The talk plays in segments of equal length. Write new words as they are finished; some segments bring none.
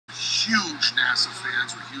huge NASA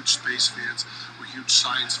fans, we're huge space fans, we're huge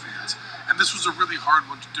science fans. And this was a really hard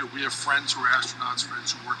one to do. We have friends who are astronauts,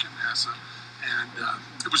 friends who work at NASA, and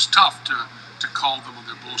it was tough to call them on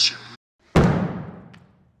their bullshit.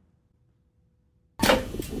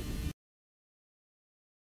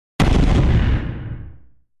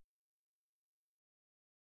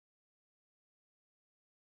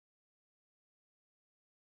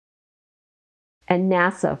 And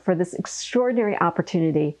NASA for this extraordinary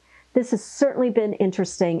opportunity. This has certainly been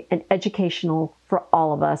interesting and educational for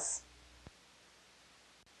all of us.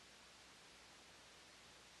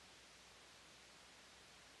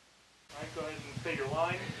 All right, go ahead and say your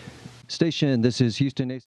line. Station, this is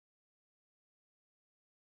Houston. All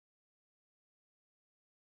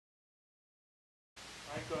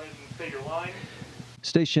right, go ahead and say your line.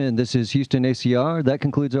 Station, this is Houston ACR. That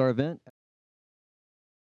concludes our event.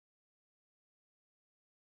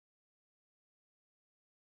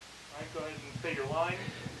 All right, go ahead and say your line.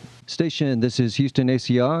 Station, this is Houston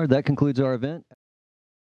ACR. That concludes our event.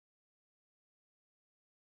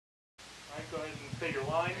 All right, go ahead and say your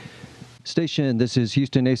line. Station, this is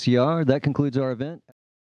Houston ACR. That concludes our event.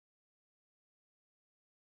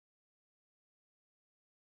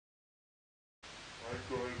 All right,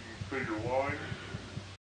 go ahead and say your line.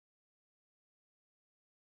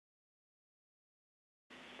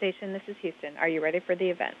 Station, this is Houston. Are you ready for the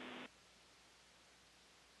event?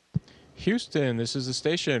 Houston, this is the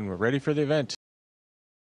station. We're ready for the event.